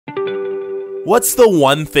What's the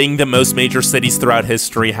one thing that most major cities throughout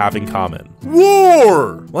history have in common?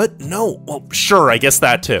 War! What? No. Well, sure, I guess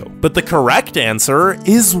that too. But the correct answer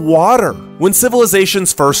is water. When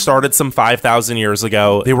civilizations first started some 5,000 years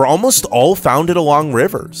ago, they were almost all founded along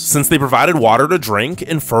rivers, since they provided water to drink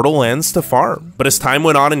and fertile lands to farm. But as time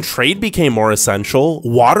went on and trade became more essential,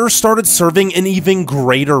 water started serving an even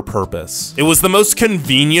greater purpose. It was the most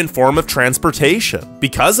convenient form of transportation.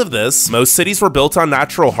 Because of this, most cities were built on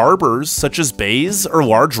natural harbors, such as bays or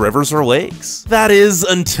large rivers or lakes. That is,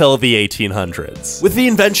 until the 1800s. With the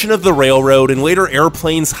invention of the railroad and later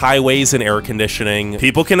airplanes, highways, and air conditioning,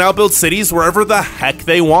 people can now build cities wherever the heck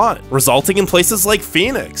they want, resulting in places like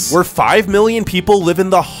Phoenix, where 5 million people live in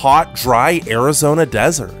the hot, dry Arizona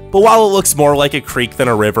desert. But while it looks more like a creek than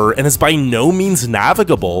a river and is by no means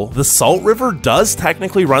navigable, the Salt River does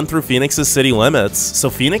technically run through Phoenix's city limits, so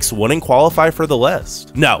Phoenix wouldn't qualify for the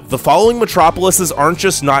list. No, the following metropolises aren't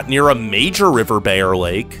just not near a major river, bay, or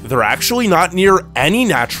lake, they're actually not near any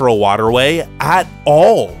natural waterway at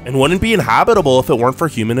all, and wouldn't be inhabitable if it weren't for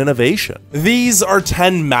human innovation. These are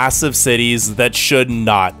 10 massive cities that should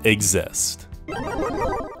not exist.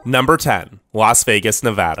 Number 10. Las Vegas,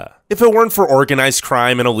 Nevada. If it weren't for organized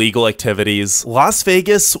crime and illegal activities, Las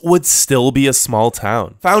Vegas would still be a small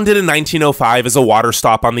town. Founded in 1905 as a water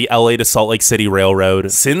stop on the LA to Salt Lake City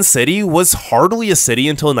Railroad, Sin City was hardly a city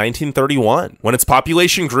until 1931, when its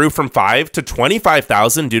population grew from 5 to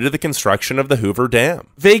 25,000 due to the construction of the Hoover Dam.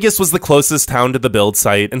 Vegas was the closest town to the build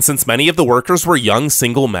site, and since many of the workers were young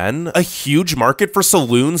single men, a huge market for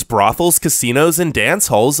saloons, brothels, casinos, and dance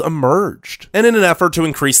halls emerged. And in an effort to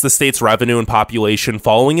increase the state's revenue and population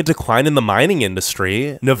following a decline in the mining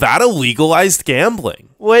industry, Nevada legalized gambling,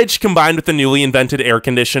 which, combined with the newly invented air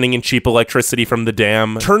conditioning and cheap electricity from the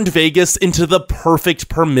dam, turned Vegas into the perfect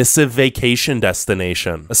permissive vacation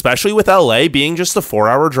destination, especially with LA being just a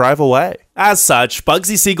 4-hour drive away. As such,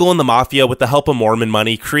 Bugsy Siegel and the Mafia, with the help of Mormon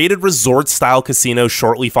money, created resort-style casinos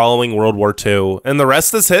shortly following World War II, and the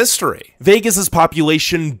rest is history. Vegas's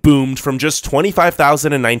population boomed from just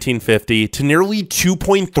 25,000 in 1950 to nearly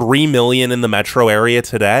 2.3 million in the metro area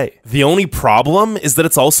today. The only problem is that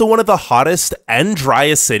it's also one of the hottest and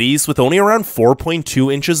driest cities with only around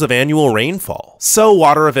 4.2 inches of annual rainfall. So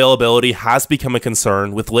water availability has become a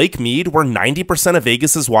concern, with Lake Mead, where 90% of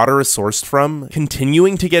Vegas's water is sourced from,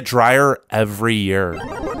 continuing to get drier every year.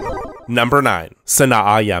 Number 9.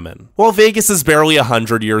 Sana'a, Yemen. While Vegas is barely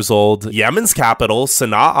 100 years old, Yemen's capital,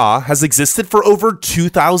 Sana'a, has existed for over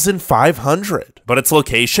 2,500. But its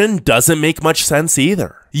location doesn't make much sense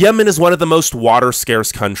either. Yemen is one of the most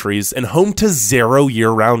water-scarce countries and home to 0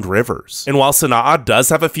 year-round rivers. And while Sana'a does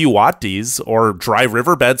have a few wadis, or dry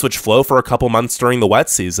riverbeds which flow for a couple months during the wet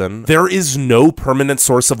season, there is no permanent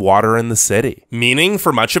source of water in the city. Meaning,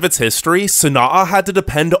 for much of its history, Sana'a had to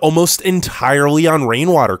depend almost entirely on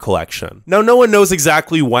rainwater collection. Now, no one knows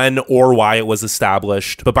exactly when or why it was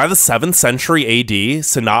established, but by the 7th century AD,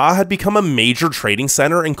 Sana'a had become a major trading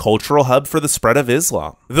center and cultural hub for the spread of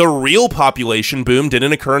Islam. The real population boom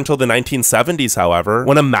didn't occur until the 1970s, however,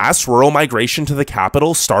 when a mass rural migration to the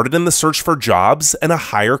capital started in the search for jobs and a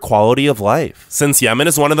higher quality of life. Since Yemen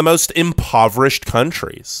is one of the most impoverished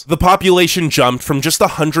countries, the population jumped from just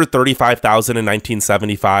 135,000 in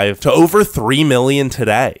 1975 to over 3 million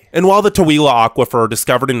today. And while the Tawila Aquifer,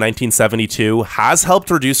 discovered in 1972, has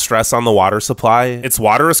helped reduce stress on the water supply, its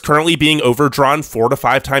water is currently being overdrawn 4 to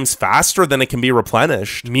 5 times faster than it can be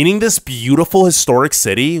replenished, meaning this beautiful historic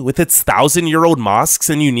city, with its 1,000-year-old mosques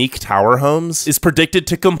and unique tower homes, is predicted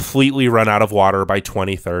to completely run out of water by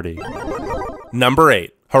 2030. Number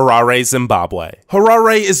 8. Harare, Zimbabwe.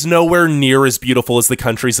 Harare is nowhere near as beautiful as the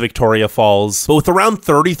country's Victoria Falls, but with around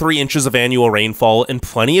 33 inches of annual rainfall and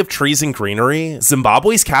plenty of trees and greenery,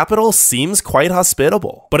 Zimbabwe's capital seems quite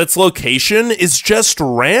hospitable. But its location is just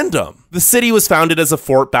random. The city was founded as a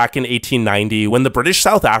fort back in 1890 when the British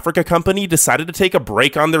South Africa Company decided to take a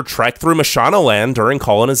break on their trek through Mashonaland during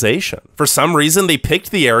colonization. For some reason, they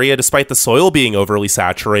picked the area despite the soil being overly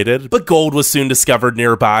saturated, but gold was soon discovered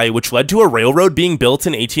nearby, which led to a railroad being built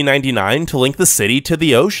in 1899 to link the city to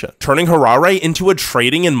the ocean, turning Harare into a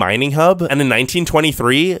trading and mining hub, and in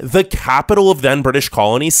 1923, the capital of then British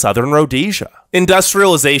colony Southern Rhodesia.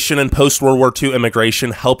 Industrialization and post-World War II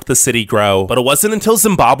immigration helped the city grow, but it wasn't until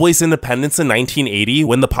Zimbabwe's independence in 1980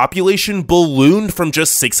 when the population ballooned from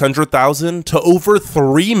just 600,000 to over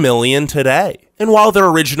 3 million today. And while there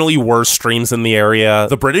originally were streams in the area,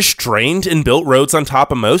 the British drained and built roads on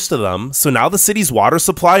top of most of them, so now the city's water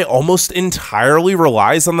supply almost entirely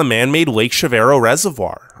relies on the man-made Lake Chavero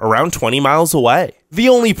Reservoir, around 20 miles away. The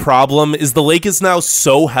only problem is the lake is now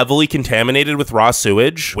so heavily contaminated with raw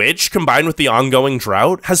sewage, which, combined with the ongoing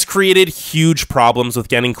drought, has created huge problems with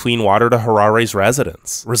getting clean water to Harare's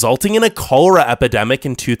residents, resulting in a cholera epidemic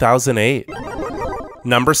in 2008.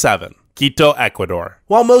 Number 7. Quito, Ecuador.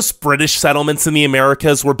 While most British settlements in the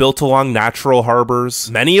Americas were built along natural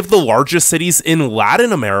harbors, many of the largest cities in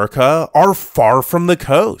Latin America are far from the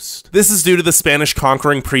coast. This is due to the Spanish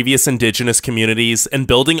conquering previous indigenous communities and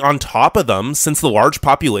building on top of them, since the large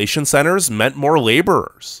population centers meant more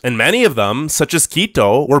laborers. And many of them, such as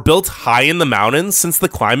Quito, were built high in the mountains since the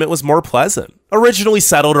climate was more pleasant. Originally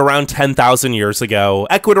settled around 10,000 years ago,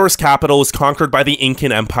 Ecuador's capital was conquered by the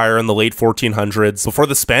Incan Empire in the late 1400s before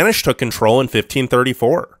the Spanish took control in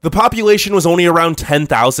 1534. The population was only around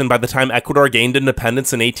 10,000 by the time Ecuador gained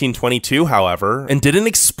independence in 1822, however, and didn't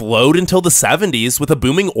explode until the 70s with a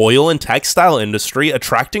booming oil and textile industry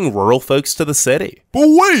attracting rural folks to the city. But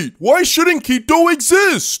wait, why shouldn't Quito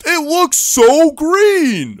exist? It looks so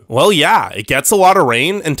green! Well, yeah, it gets a lot of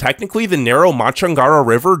rain, and technically the narrow Machangara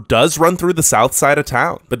River does run through the south side of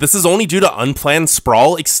town, but this is only due to unplanned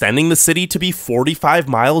sprawl extending the city to be 45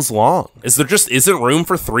 miles long, as there just isn't room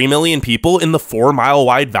for 3 million people in the 4-mile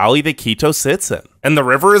wide valley that Quito sits in. And the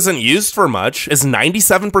river isn't used for much, as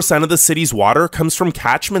 97% of the city's water comes from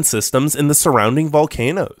catchment systems in the surrounding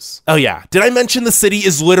volcanoes. Oh yeah, did I mention the city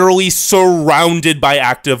is literally surrounded by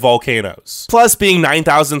active volcanoes? Plus, being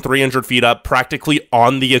 9,300 feet up, practically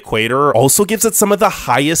on the equator, also gives it some of the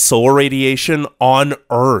highest solar radiation on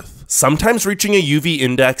Earth, sometimes reaching a UV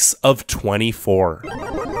index of 24.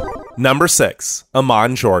 Number 6.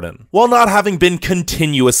 Amman, Jordan. While not having been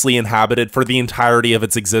continuously inhabited for the entirety of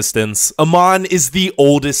its existence, Amman is the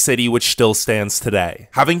oldest city which still stands today,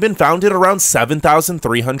 having been founded around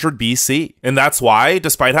 7,300 BC. And that's why,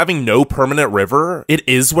 despite having no permanent river, it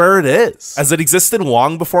is where it is, as it existed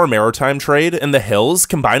long before maritime trade, and the hills,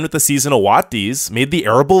 combined with the seasonal wadis, made the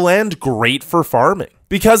arable land great for farming.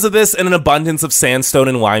 Because of this and an abundance of sandstone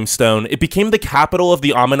and limestone, it became the capital of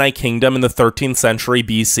the Ammonite Kingdom in the 13th century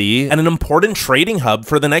BC and an important trading hub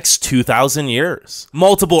for the next 2,000 years.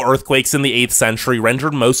 Multiple earthquakes in the 8th century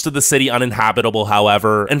rendered most of the city uninhabitable,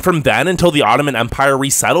 however, and from then until the Ottoman Empire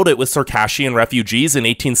resettled it with Circassian refugees in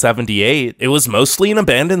 1878, it was mostly an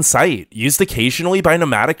abandoned site, used occasionally by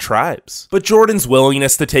nomadic tribes. But Jordan's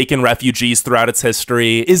willingness to take in refugees throughout its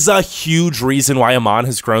history is a huge reason why Amman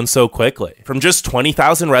has grown so quickly, from just 20,000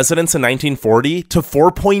 residents in 1940 to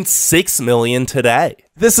 4.6 million today.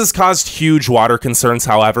 This has caused huge water concerns,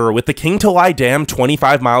 however, with the King Talai Dam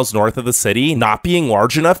 25 miles north of the city not being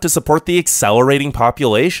large enough to support the accelerating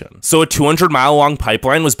population. So a 200-mile-long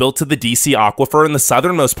pipeline was built to the DC aquifer in the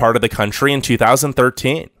southernmost part of the country in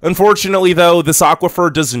 2013. Unfortunately, though, this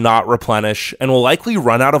aquifer does not replenish and will likely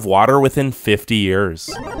run out of water within 50 years.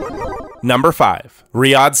 Number 5.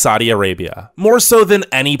 Riyadh, Saudi Arabia. More so than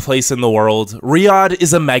any place in the world, Riyadh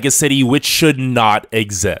is a megacity which should not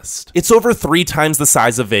exist. It's over 3 times the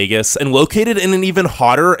size of Vegas and located in an even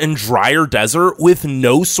hotter and drier desert with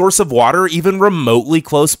no source of water even remotely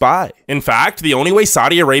close by. In fact, the only way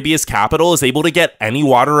Saudi Arabia's capital is able to get any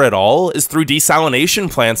water at all is through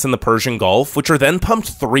desalination plants in the Persian Gulf, which are then pumped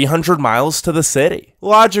 300 miles to the city.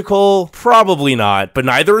 Logical? Probably not, but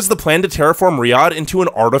neither is the plan to terraform Riyadh into an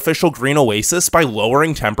artificial green oasis by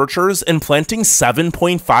lowering temperatures and planting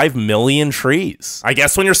 7.5 million trees. I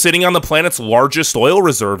guess when you're sitting on the planet's largest oil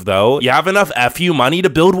reserve, though, you have enough FU money to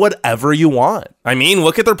build whatever you want. I mean,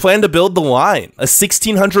 look at their plan to build the Line, a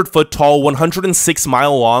 1,600-foot tall,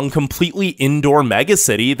 106-mile-long, completely indoor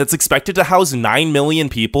megacity that's expected to house 9 million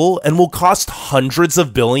people and will cost hundreds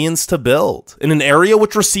of billions to build, in an area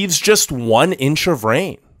which receives just 1 inch of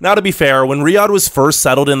rain. Now, to be fair, when Riyadh was first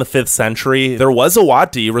settled in the 5th century, there was a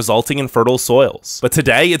wadi resulting in fertile soils. But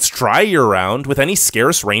today, it's dry year-round, with any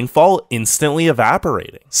scarce rainfall instantly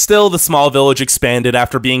evaporating. Still, the small village expanded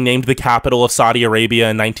after being named the capital of Saudi Arabia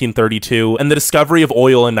in 1932, and the discovery of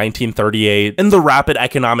oil in 1938, and the rapid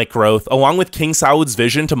economic growth, along with King Saud's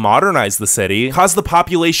vision to modernize the city, caused the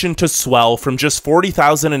population to swell from just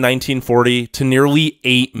 40,000 in 1940 to nearly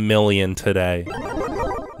 8 million today.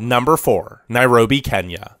 Number 4. Nairobi,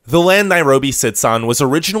 Kenya. The land Nairobi sits on was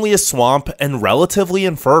originally a swamp and relatively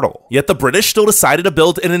infertile, yet the British still decided to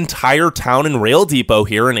build an entire town and rail depot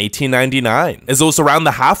here in 1899, as it was around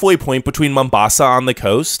the halfway point between Mombasa on the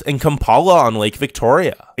coast and Kampala on Lake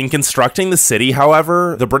Victoria. In constructing the city,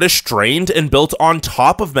 however, the British drained and built on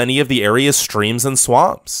top of many of the area's streams and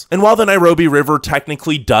swamps. And while the Nairobi River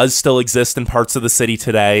technically does still exist in parts of the city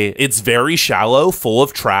today, it's very shallow, full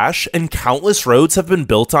of trash, and countless roads have been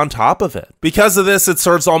built built on top of it. Because of this, it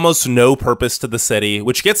serves almost no purpose to the city,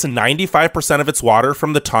 which gets 95% of its water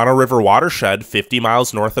from the Tana River watershed 50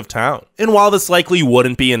 miles north of town. And while this likely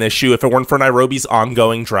wouldn't be an issue if it weren't for Nairobi's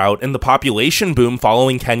ongoing drought and the population boom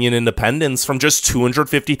following Kenyan independence from just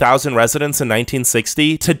 250,000 residents in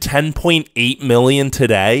 1960 to 10.8 million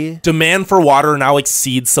today, demand for water now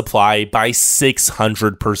exceeds supply by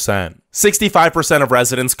 600%. 65% of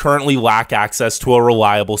residents currently lack access to a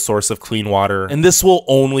reliable source of clean water, and this will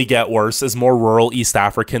only get worse as more rural East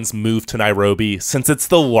Africans move to Nairobi, since it's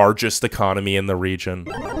the largest economy in the region.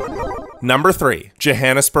 Number 3,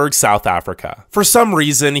 Johannesburg, South Africa. For some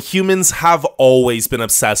reason, humans have always been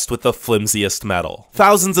obsessed with the flimsiest metal.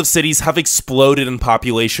 Thousands of cities have exploded in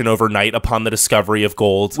population overnight upon the discovery of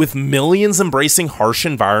gold, with millions embracing harsh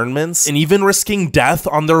environments and even risking death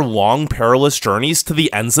on their long, perilous journeys to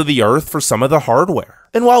the ends of the earth for some of the hardware.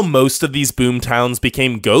 And while most of these boom towns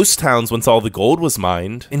became ghost towns once all the gold was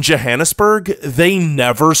mined, in Johannesburg, they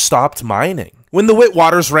never stopped mining. When the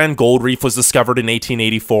Witwatersrand Gold Reef was discovered in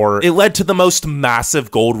 1884, it led to the most massive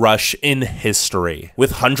gold rush in history,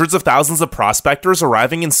 with hundreds of thousands of prospectors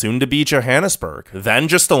arriving in soon-to-be Johannesburg, then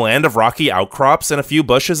just a land of rocky outcrops and a few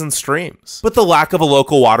bushes and streams. But the lack of a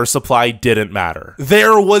local water supply didn't matter.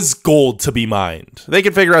 There was gold to be mined. They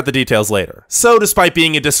could figure out the details later. So despite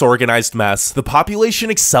being a disorganized mess, the population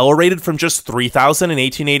accelerated from just 3,000 in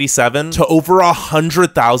 1887 to over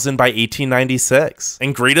 100,000 by 1896.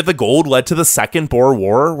 And greed of the gold led to the Second Boer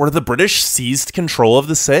War, where the British seized control of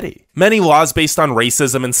the city. Many laws based on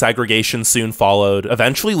racism and segregation soon followed,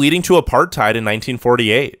 eventually leading to apartheid in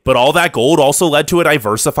 1948. But all that gold also led to a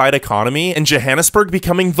diversified economy, and Johannesburg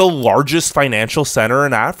becoming the largest financial center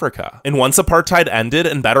in Africa. And once apartheid ended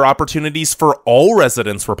and better opportunities for all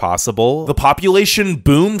residents were possible, the population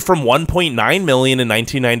boomed from 1.9 million in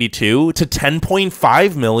 1992 to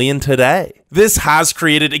 10.5 million today. This has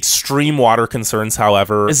created extreme water concerns,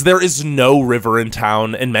 however, as there is no river in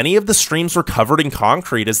town, and many of the streams were covered in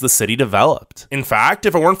concrete as the city developed. In fact,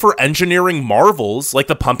 if it weren't for engineering marvels, like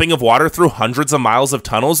the pumping of water through hundreds of miles of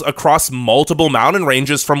tunnels across multiple mountain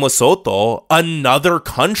ranges from Lesotho, another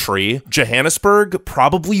country, Johannesburg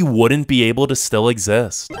probably wouldn't be able to still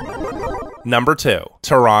exist. Number 2,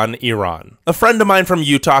 Tehran, Iran. A friend of mine from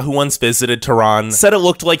Utah who once visited Tehran said it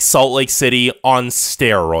looked like Salt Lake City on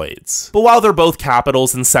steroids. But while they're both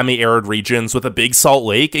capitals in semi-arid regions with a big Salt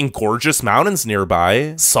Lake and gorgeous mountains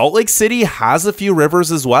nearby, Salt Lake City has a few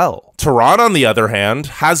rivers as well. Tehran, on the other hand,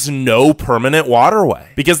 has no permanent waterway,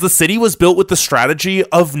 because the city was built with the strategy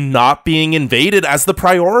of not being invaded as the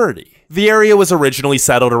priority. The area was originally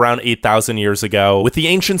settled around 8,000 years ago, with the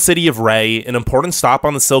ancient city of Ray, an important stop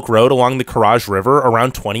on the Silk Road along the Karaj River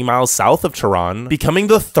around 20 miles south of Tehran, becoming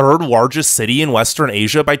the third largest city in Western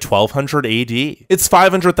Asia by 1200 AD. Its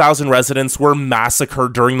 500,000 residents were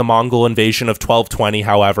massacred during the Mongol invasion of 1220,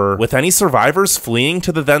 however, with any survivors fleeing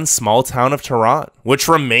to the then small town of Tehran, which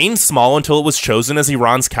remained small until it was chosen as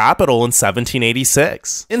Iran's capital in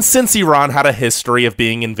 1786. And since Iran had a history of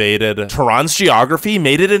being invaded, Tehran's geography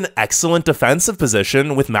made it an excellent defensive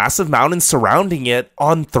position with massive mountains surrounding it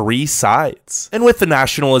on 3 sides. And with the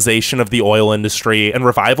nationalization of the oil industry and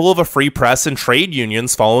revival of a free press and trade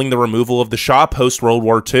unions following the removal of the Shah post-World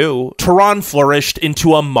War II, Tehran flourished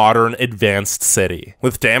into a modern, advanced city,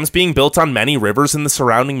 with dams being built on many rivers in the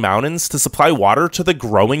surrounding mountains to supply water to the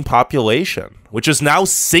growing population, which is now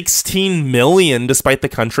 16 million despite the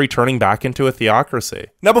country turning back into a theocracy.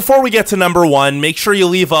 Now, before we get to number 1, make sure you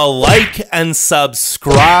leave a like and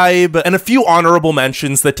subscribe. And a few honorable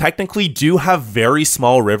mentions that technically do have very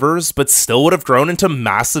small rivers, but still would have grown into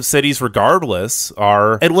massive cities regardless,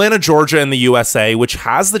 are Atlanta, Georgia in the USA, which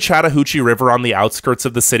has the Chattahoochee River on the outskirts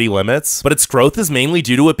of the city limits, but its growth is mainly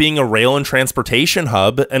due to it being a rail and transportation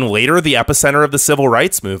hub, and later the epicenter of the civil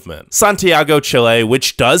rights movement. Santiago, Chile,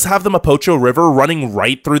 which does have the Mapocho River running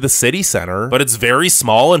right through the city center, but it's very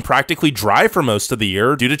small and practically dry for most of the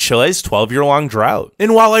year due to Chile's 12-year-long drought.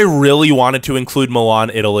 And while I really wanted to include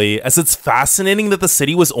Milan, Italy, as it's fascinating that the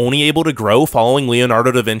city was only able to grow following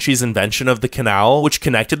Leonardo da Vinci's invention of the canal, which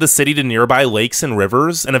connected the city to nearby lakes and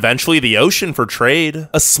rivers, and eventually the ocean for trade,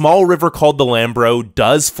 a small river called the Lambro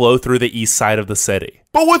does flow through the east side of the city.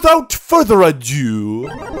 But without further ado...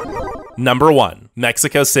 Number 1.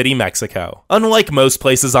 Mexico City, Mexico. Unlike most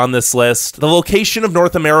places on this list, the location of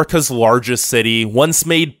North America's largest city once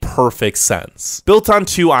made perfect sense. Built on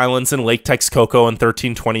 2 islands in Lake Texcoco in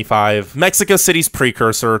 1325, Mexico City's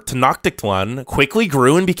precursor, Tenochtitlan, quickly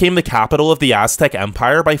grew and became the capital of the Aztec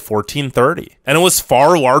Empire by 1430. And it was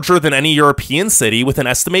far larger than any European city, with an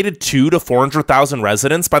estimated 200,000 to 400,000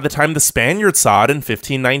 residents by the time the Spaniards saw it in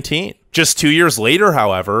 1519. Just 2 years later,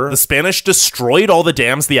 however, the Spanish destroyed all the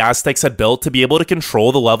dams the Aztecs had built to be able to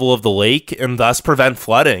control the level of the lake and thus prevent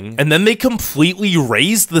flooding, and then they completely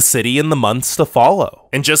razed the city in the months to follow.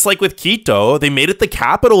 And just like with Quito, they made it the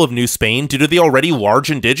capital of New Spain due to the already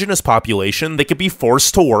large indigenous population that could be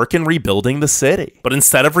forced to work in rebuilding the city. But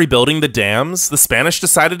instead of rebuilding the dams, the Spanish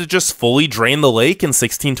decided to just fully drain the lake in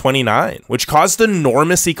 1629, which caused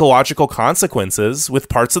enormous ecological consequences, with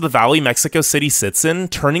parts of the valley Mexico City sits in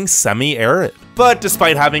turning semi-arid. But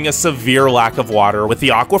despite having a severe lack of water, with the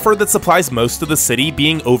aquifer that supplies most of the city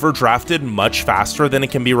being overdrafted much faster than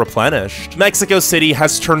it can be replenished, Mexico City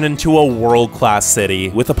has turned into a world-class city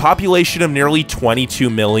with a population of nearly 22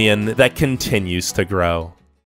 million that continues to grow.